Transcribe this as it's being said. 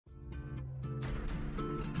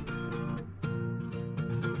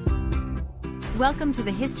Welcome to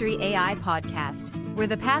the History AI podcast, where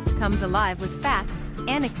the past comes alive with facts,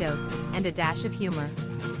 anecdotes, and a dash of humor.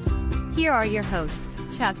 Here are your hosts,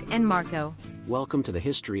 Chuck and Marco. Welcome to the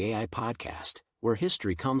History AI podcast, where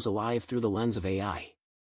history comes alive through the lens of AI.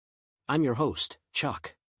 I'm your host,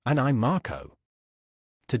 Chuck. And I'm Marco.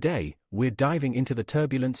 Today, we're diving into the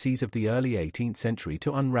turbulent seas of the early 18th century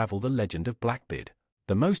to unravel the legend of Blackbeard,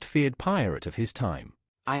 the most feared pirate of his time.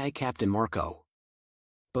 Aye, Captain Marco.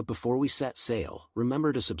 But before we set sail,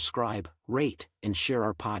 remember to subscribe, rate, and share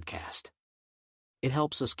our podcast. It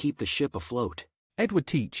helps us keep the ship afloat. Edward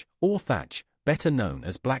Teach, or Thatch, better known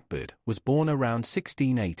as Blackbeard, was born around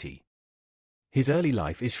 1680. His early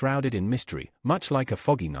life is shrouded in mystery, much like a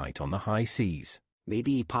foggy night on the high seas.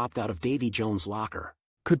 Maybe he popped out of Davy Jones' locker.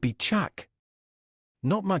 Could be Chuck.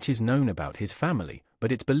 Not much is known about his family,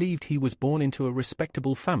 but it's believed he was born into a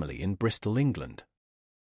respectable family in Bristol, England.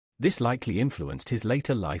 This likely influenced his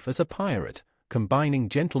later life as a pirate, combining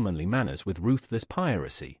gentlemanly manners with ruthless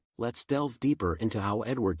piracy. Let's delve deeper into how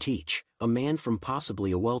Edward Teach, a man from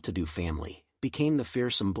possibly a well-to-do family, became the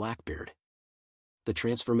fearsome Blackbeard. The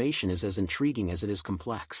transformation is as intriguing as it is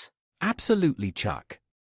complex. Absolutely, Chuck.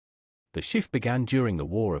 The shift began during the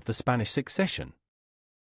War of the Spanish Succession.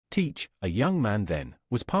 Teach, a young man then,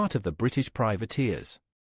 was part of the British privateers.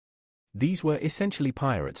 These were essentially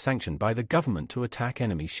pirates sanctioned by the government to attack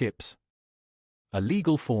enemy ships. A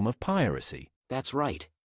legal form of piracy. That's right.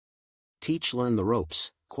 Teach learned the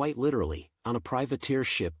ropes, quite literally, on a privateer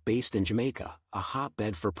ship based in Jamaica, a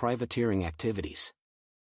hotbed for privateering activities.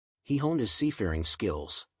 He honed his seafaring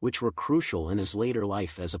skills, which were crucial in his later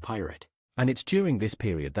life as a pirate. And it's during this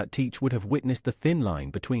period that Teach would have witnessed the thin line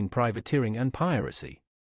between privateering and piracy.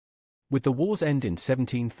 With the war's end in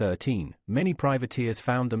 1713, many privateers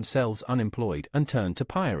found themselves unemployed and turned to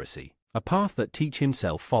piracy, a path that Teach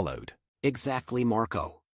himself followed. Exactly,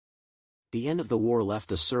 Marco. The end of the war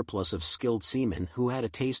left a surplus of skilled seamen who had a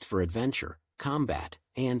taste for adventure, combat,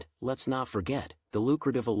 and, let's not forget, the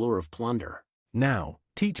lucrative allure of plunder. Now,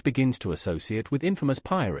 Teach begins to associate with infamous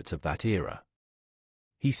pirates of that era.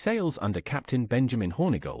 He sails under Captain Benjamin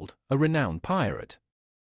Hornigold, a renowned pirate.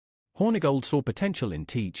 Hornigold saw potential in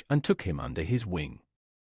Teach and took him under his wing.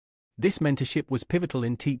 This mentorship was pivotal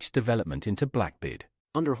in Teach's development into Blackbeard.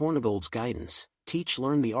 Under Hornigold's guidance, Teach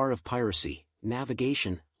learned the art of piracy,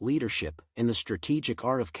 navigation, leadership, and the strategic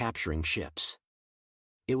art of capturing ships.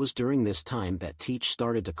 It was during this time that Teach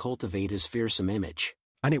started to cultivate his fearsome image.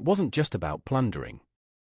 And it wasn't just about plundering.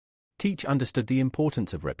 Teach understood the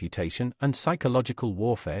importance of reputation and psychological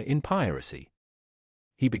warfare in piracy.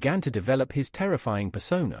 He began to develop his terrifying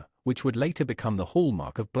persona, which would later become the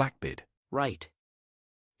hallmark of Blackbeard. Right.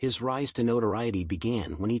 His rise to notoriety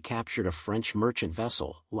began when he captured a French merchant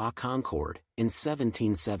vessel, La Concorde, in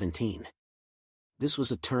 1717. This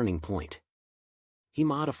was a turning point. He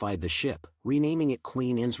modified the ship, renaming it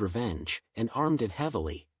Queen Anne's Revenge, and armed it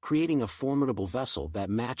heavily, creating a formidable vessel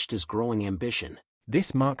that matched his growing ambition.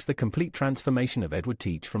 This marks the complete transformation of Edward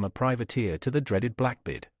Teach from a privateer to the dreaded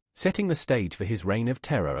Blackbeard, setting the stage for his reign of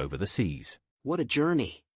terror over the seas. What a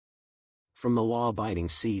journey! From the law-abiding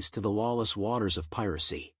seas to the lawless waters of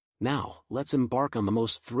piracy. Now, let's embark on the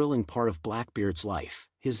most thrilling part of Blackbeard's life,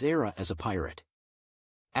 his era as a pirate.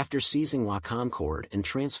 After seizing La Concorde and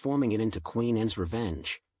transforming it into Queen Anne's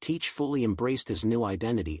Revenge, Teach fully embraced his new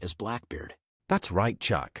identity as Blackbeard. That's right,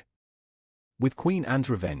 Chuck. With Queen Anne's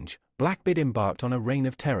Revenge, Blackbeard embarked on a reign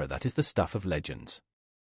of terror that is the stuff of legends.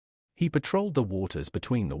 He patrolled the waters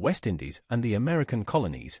between the West Indies and the American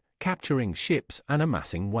colonies, capturing ships and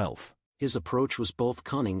amassing wealth. His approach was both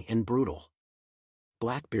cunning and brutal.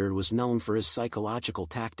 Blackbeard was known for his psychological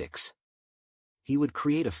tactics. He would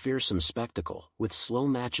create a fearsome spectacle, with slow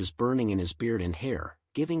matches burning in his beard and hair,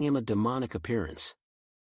 giving him a demonic appearance.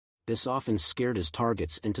 This often scared his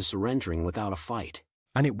targets into surrendering without a fight.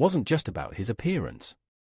 And it wasn't just about his appearance.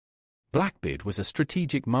 Blackbeard was a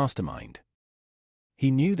strategic mastermind.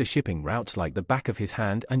 He knew the shipping routes like the back of his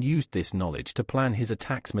hand and used this knowledge to plan his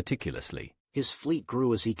attacks meticulously. His fleet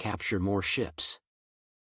grew as he captured more ships.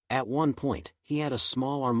 At one point, he had a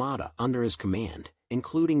small armada under his command,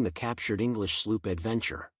 including the captured English sloop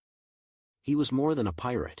Adventure. He was more than a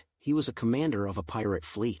pirate, he was a commander of a pirate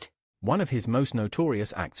fleet. One of his most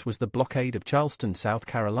notorious acts was the blockade of Charleston, South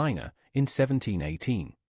Carolina, in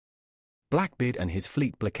 1718. Blackbeard and his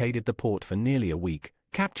fleet blockaded the port for nearly a week,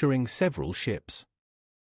 capturing several ships.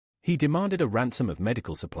 He demanded a ransom of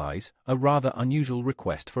medical supplies, a rather unusual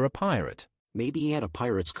request for a pirate. Maybe he had a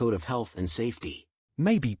pirate's code of health and safety.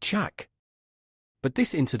 Maybe Chuck. But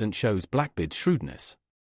this incident shows Blackbeard's shrewdness.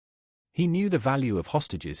 He knew the value of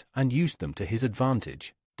hostages and used them to his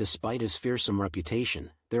advantage. Despite his fearsome reputation,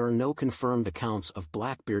 there are no confirmed accounts of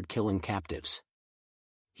Blackbeard killing captives.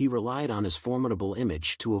 He relied on his formidable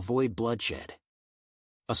image to avoid bloodshed.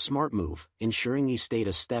 A smart move, ensuring he stayed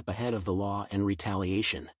a step ahead of the law and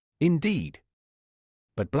retaliation. Indeed.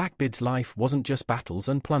 But Blackbeard's life wasn't just battles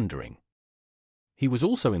and plundering. He was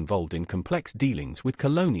also involved in complex dealings with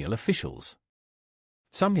colonial officials.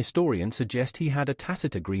 Some historians suggest he had a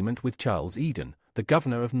tacit agreement with Charles Eden, the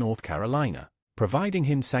governor of North Carolina, providing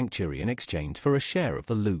him sanctuary in exchange for a share of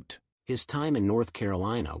the loot. His time in North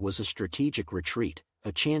Carolina was a strategic retreat,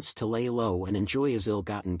 a chance to lay low and enjoy his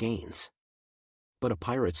ill-gotten gains. But a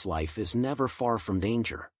pirate's life is never far from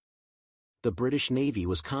danger. The British Navy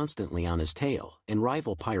was constantly on his tail, and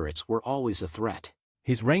rival pirates were always a threat.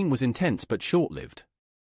 His reign was intense but short-lived.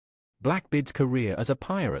 Blackbeard's career as a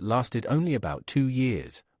pirate lasted only about 2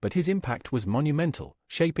 years, but his impact was monumental,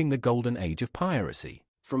 shaping the Golden Age of Piracy.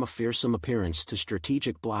 From a fearsome appearance to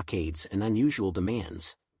strategic blockades and unusual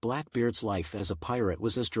demands, Blackbeard's life as a pirate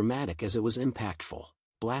was as dramatic as it was impactful.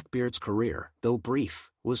 Blackbeard's career, though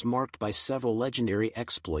brief, was marked by several legendary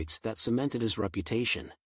exploits that cemented his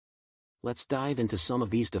reputation. Let's dive into some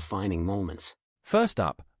of these defining moments. First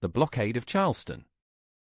up, the blockade of Charleston.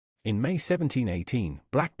 In May 1718,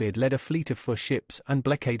 Blackbeard led a fleet of 4 ships and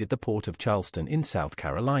blockaded the port of Charleston in South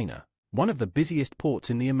Carolina, one of the busiest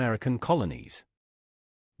ports in the American colonies.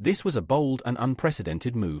 This was a bold and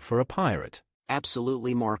unprecedented move for a pirate.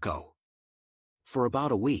 Absolutely, Marco. For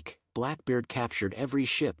about a week, Blackbeard captured every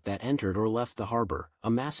ship that entered or left the harbor,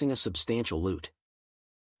 amassing a substantial loot.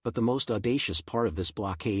 But the most audacious part of this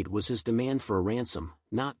blockade was his demand for a ransom,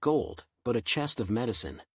 not gold, but a chest of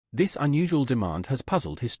medicine. This unusual demand has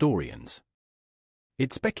puzzled historians.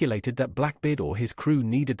 It's speculated that Blackbeard or his crew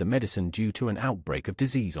needed the medicine due to an outbreak of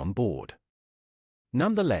disease on board.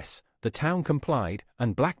 Nonetheless, the town complied,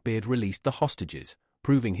 and Blackbeard released the hostages,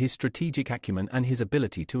 proving his strategic acumen and his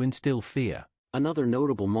ability to instill fear. Another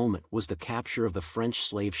notable moment was the capture of the French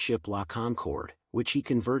slave ship La Concorde, which he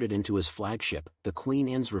converted into his flagship, the Queen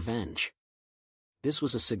Anne's Revenge. This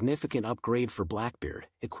was a significant upgrade for Blackbeard,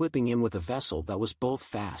 equipping him with a vessel that was both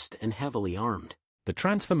fast and heavily armed. The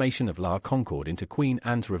transformation of La Concorde into Queen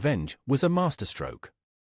Anne's Revenge was a masterstroke.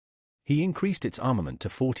 He increased its armament to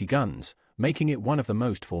 40 guns, making it one of the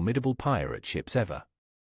most formidable pirate ships ever.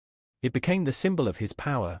 It became the symbol of his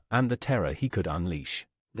power and the terror he could unleash.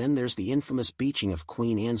 Then there's the infamous beaching of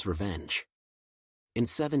Queen Anne's Revenge. In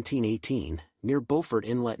 1718, near Beaufort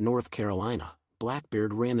Inlet, North Carolina,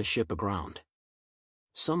 Blackbeard ran the ship aground.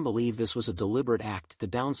 Some believe this was a deliberate act to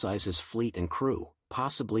downsize his fleet and crew,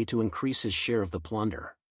 possibly to increase his share of the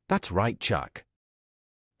plunder. That's right, Chuck.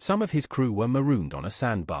 Some of his crew were marooned on a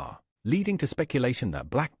sandbar, leading to speculation that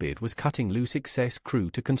Blackbeard was cutting loose excess crew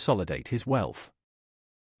to consolidate his wealth.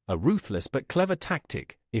 A ruthless but clever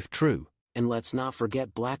tactic, if true. And let's not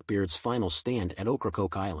forget Blackbeard's final stand at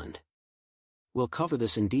Ocracoke Island. We'll cover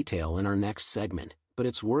this in detail in our next segment, but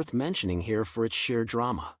it's worth mentioning here for its sheer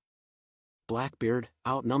drama. Blackbeard,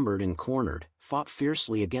 outnumbered and cornered, fought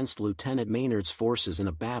fiercely against Lieutenant Maynard's forces in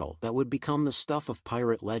a battle that would become the stuff of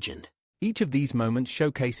pirate legend. Each of these moments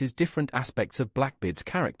showcases different aspects of Blackbeard's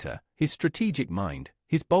character, his strategic mind,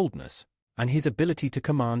 his boldness, and his ability to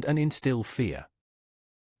command and instill fear.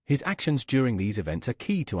 His actions during these events are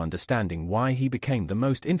key to understanding why he became the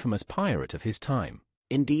most infamous pirate of his time.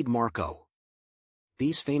 Indeed, Marco.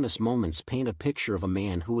 These famous moments paint a picture of a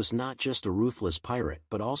man who was not just a ruthless pirate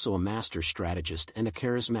but also a master strategist and a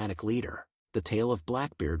charismatic leader. The tale of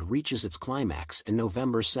Blackbeard reaches its climax in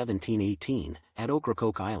November 1718, at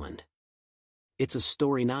Ocracoke Island. It's a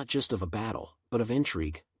story not just of a battle, but of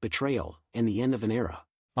intrigue, betrayal, and the end of an era.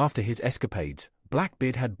 After his escapades,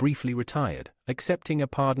 Blackbeard had briefly retired, accepting a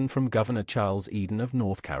pardon from Governor Charles Eden of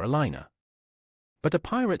North Carolina. But a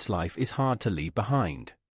pirate's life is hard to leave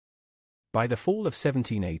behind. By the fall of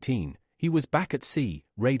 1718, he was back at sea,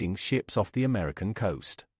 raiding ships off the American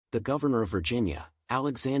coast. The governor of Virginia,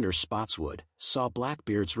 Alexander Spotswood, saw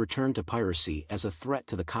Blackbeard's return to piracy as a threat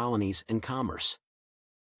to the colonies and commerce.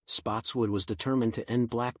 Spotswood was determined to end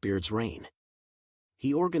Blackbeard's reign.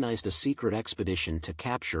 He organized a secret expedition to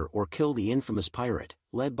capture or kill the infamous pirate,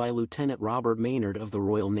 led by Lieutenant Robert Maynard of the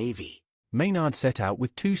Royal Navy. Maynard set out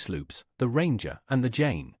with 2 sloops, the Ranger and the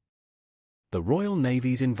Jane. The Royal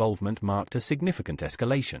Navy's involvement marked a significant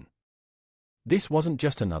escalation. This wasn't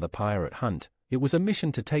just another pirate hunt, it was a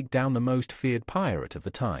mission to take down the most feared pirate of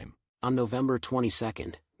the time. On November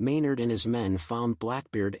 22, Maynard and his men found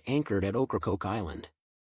Blackbeard anchored at Ocracoke Island.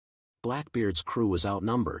 Blackbeard's crew was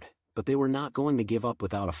outnumbered, but they were not going to give up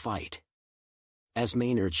without a fight. As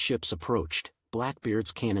Maynard's ships approached,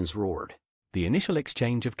 Blackbeard's cannons roared. The initial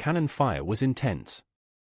exchange of cannon fire was intense.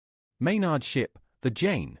 Maynard's ship, the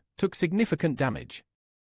Jane, took significant damage.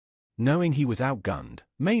 Knowing he was outgunned,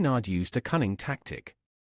 Maynard used a cunning tactic.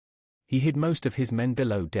 He hid most of his men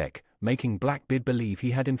below deck, making Blackbeard believe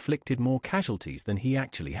he had inflicted more casualties than he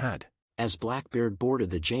actually had. As Blackbeard boarded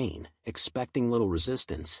the Jane, expecting little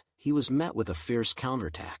resistance, he was met with a fierce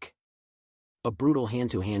counterattack. A brutal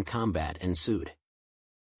hand-to-hand combat ensued.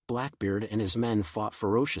 Blackbeard and his men fought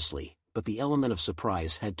ferociously, but the element of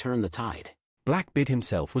surprise had turned the tide. Blackbeard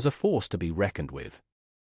himself was a force to be reckoned with.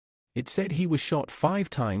 It said he was shot 5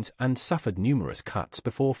 times and suffered numerous cuts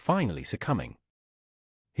before finally succumbing.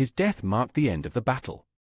 His death marked the end of the battle.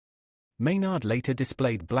 Maynard later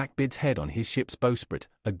displayed Blackbeard's head on his ship's bowsprit,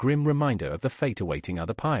 a grim reminder of the fate awaiting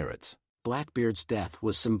other pirates. Blackbeard's death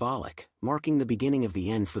was symbolic, marking the beginning of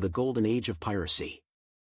the end for the Golden Age of Piracy.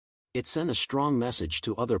 It sent a strong message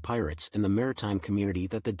to other pirates in the maritime community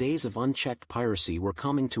that the days of unchecked piracy were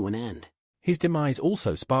coming to an end. His demise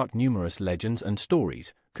also sparked numerous legends and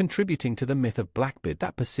stories, contributing to the myth of Blackbeard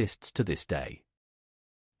that persists to this day.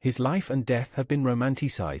 His life and death have been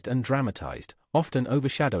romanticized and dramatized, often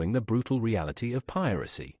overshadowing the brutal reality of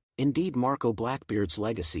piracy. Indeed, Marco Blackbeard's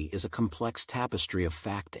legacy is a complex tapestry of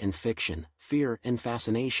fact and fiction, fear and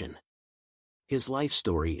fascination. His life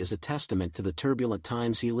story is a testament to the turbulent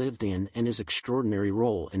times he lived in and his extraordinary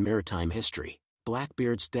role in maritime history.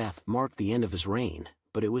 Blackbeard's death marked the end of his reign,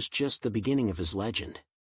 but it was just the beginning of his legend.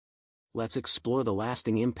 Let's explore the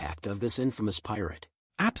lasting impact of this infamous pirate.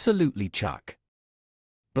 Absolutely, Chuck.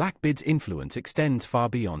 Blackbeard's influence extends far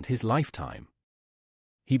beyond his lifetime.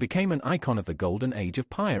 He became an icon of the Golden Age of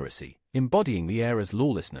Piracy, embodying the era's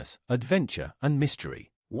lawlessness, adventure, and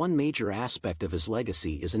mystery. One major aspect of his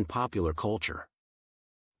legacy is in popular culture.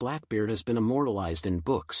 Blackbeard has been immortalized in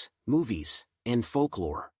books, movies, and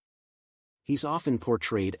folklore. He's often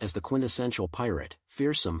portrayed as the quintessential pirate,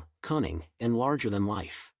 fearsome, cunning, and larger than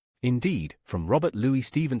life. Indeed, from Robert Louis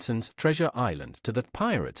Stevenson's Treasure Island to the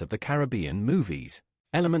Pirates of the Caribbean movies,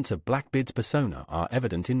 elements of Blackbeard's persona are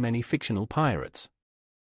evident in many fictional pirates.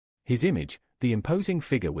 His image, the imposing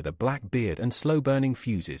figure with a black beard and slow-burning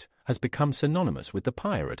fuses, has become synonymous with the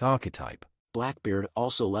pirate archetype. Blackbeard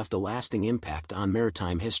also left a lasting impact on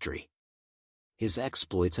maritime history. His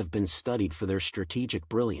exploits have been studied for their strategic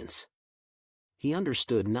brilliance. He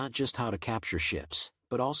understood not just how to capture ships,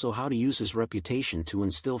 but also how to use his reputation to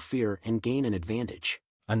instill fear and gain an advantage.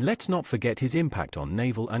 And let's not forget his impact on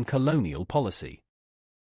naval and colonial policy.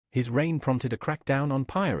 His reign prompted a crackdown on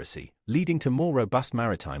piracy, leading to more robust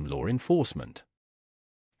maritime law enforcement.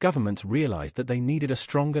 Governments realized that they needed a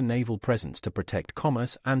stronger naval presence to protect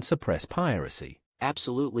commerce and suppress piracy.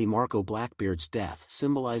 Absolutely, Marco Blackbeard's death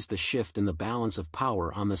symbolized the shift in the balance of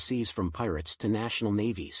power on the seas from pirates to national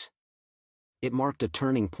navies. It marked a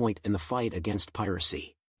turning point in the fight against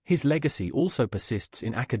piracy. His legacy also persists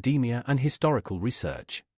in academia and historical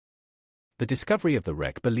research. The discovery of the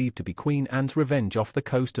wreck believed to be Queen Anne's Revenge off the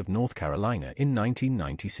coast of North Carolina in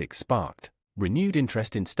 1996 sparked renewed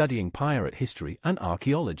interest in studying pirate history and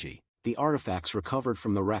archaeology. The artifacts recovered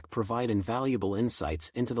from the wreck provide invaluable insights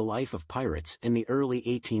into the life of pirates in the early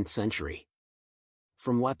 18th century.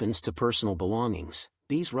 From weapons to personal belongings,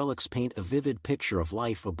 these relics paint a vivid picture of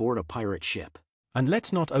life aboard a pirate ship. And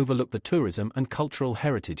let's not overlook the tourism and cultural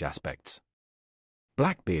heritage aspects.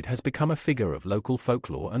 Blackbeard has become a figure of local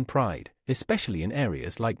folklore and pride, especially in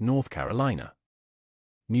areas like North Carolina.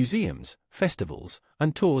 Museums, festivals,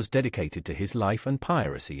 and tours dedicated to his life and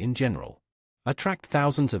piracy in general attract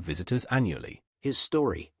thousands of visitors annually. His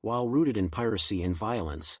story, while rooted in piracy and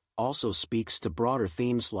violence, also speaks to broader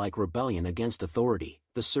themes like rebellion against authority,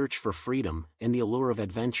 the search for freedom, and the allure of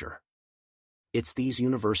adventure. It's these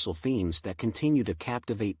universal themes that continue to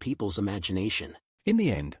captivate people's imagination. In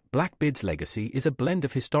the end, Blackbeard's legacy is a blend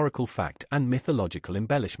of historical fact and mythological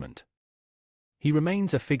embellishment. He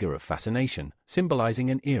remains a figure of fascination, symbolizing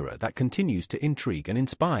an era that continues to intrigue and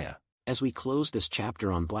inspire. As we close this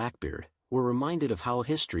chapter on Blackbeard, we're reminded of how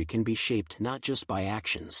history can be shaped not just by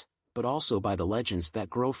actions, but also by the legends that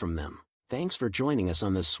grow from them. Thanks for joining us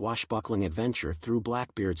on this swashbuckling adventure through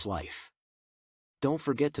Blackbeard's life. Don't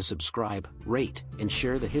forget to subscribe, rate, and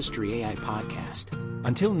share the History AI podcast.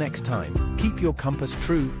 Until next time, keep your compass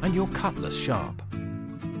true and your cutlass sharp.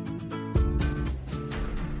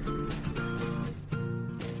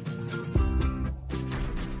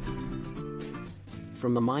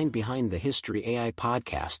 From the mind behind the History AI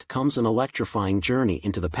podcast comes an electrifying journey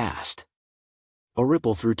into the past. A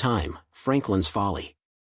ripple through time, Franklin's Folly.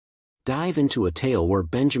 Dive into a tale where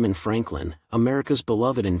Benjamin Franklin, America's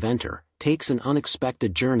beloved inventor, takes an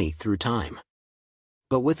unexpected journey through time.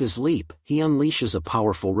 But with his leap, he unleashes a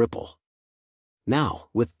powerful ripple. Now,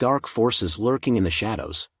 with dark forces lurking in the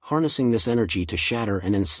shadows, harnessing this energy to shatter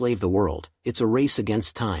and enslave the world, it's a race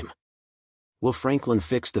against time. Will Franklin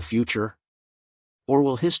fix the future? Or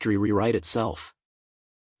will history rewrite itself?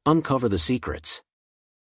 Uncover the secrets.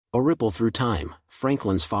 A ripple through time,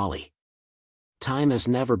 Franklin's folly. Time has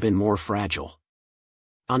never been more fragile.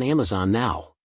 On Amazon now.